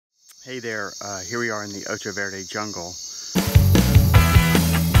Hey there, here we are in the Ocho Verde jungle.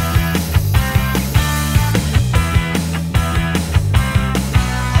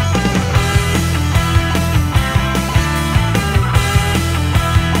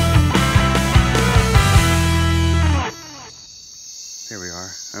 Here we are.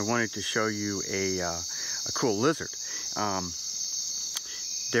 I wanted to show you a cool lizard.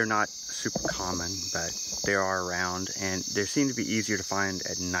 They're not super common, but they are around, and they seem to be easier to find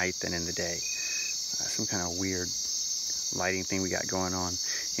at night than in the day. Some kind of weird lighting thing we got going on.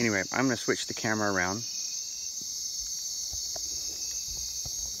 Anyway, I'm going to switch the camera around.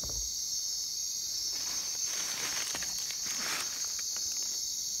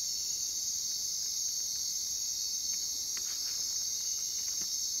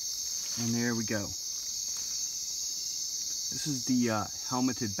 And there we go. This is the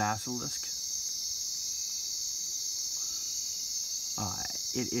Helmeted Basilisk.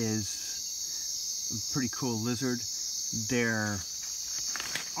 It is a pretty cool lizard. They're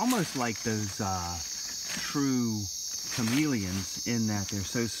almost like those true chameleons in that they're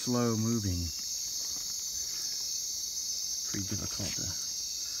so slow moving. Pretty difficult to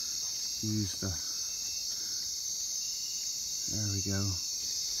use the... There we go.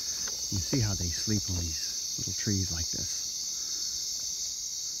 You see how they sleep on these little trees like this.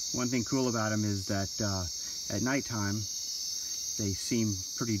 One thing cool about them is that at nighttime, they seem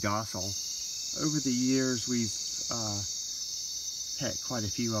pretty docile. Over the years, we've pet quite a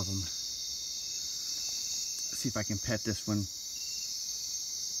few of them. Let's see if I can pet this one.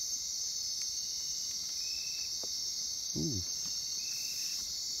 Ooh.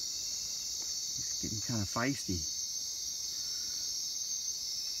 He's getting kind of feisty.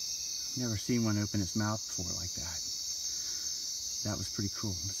 Never seen one open its mouth before like that. That was pretty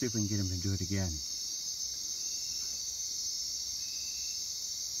cool. Let's see if we can get him to do it again.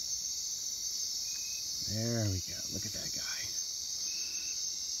 There we go. Look at that guy.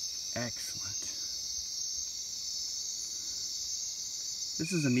 Excellent.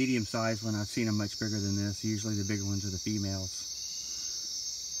 This is a medium sized one. I've seen them much bigger than this. Usually the bigger ones are the females.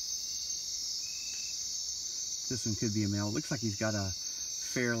 This one could be a male. It looks like he's got a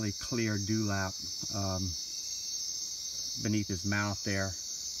fairly clear dewlap beneath his mouth there.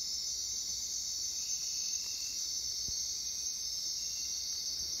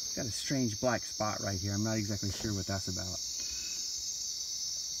 Got a strange black spot right here. I'm not exactly sure what that's about.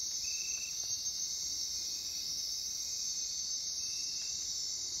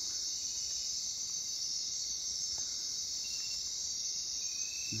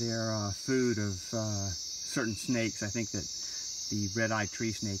 They're food of certain snakes. I think that the red-eyed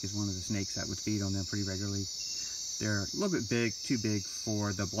tree snake is one of the snakes that would feed on them pretty regularly. They're a little bit big, too big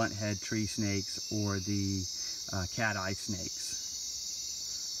for the blunt-head tree snakes or the cat-eye snakes.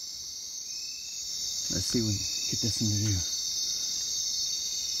 Let's see what we can get this one to do.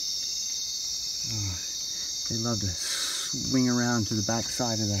 They love to swing around to the back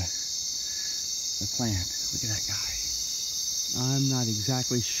side of the plant. Look at that guy. I'm not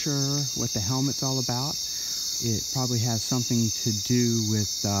exactly sure what the helmet's all about. It probably has something to do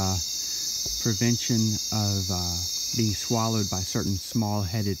with prevention of being swallowed by certain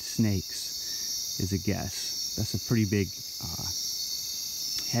small-headed snakes, is a guess. That's a pretty big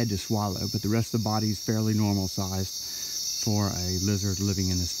head to swallow, but the rest of the body is fairly normal sized for a lizard living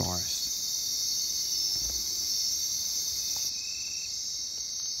in this forest.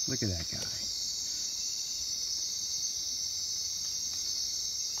 Look at that guy.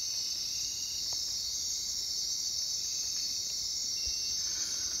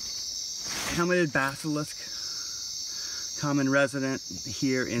 Helmeted basilisk, common resident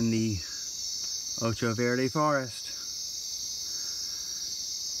here in the Ocho Verde forest.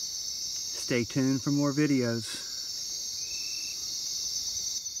 Stay tuned for more videos.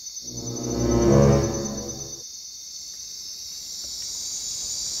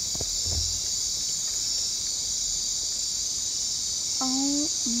 Oh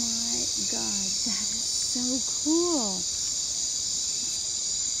my God, that is so cool.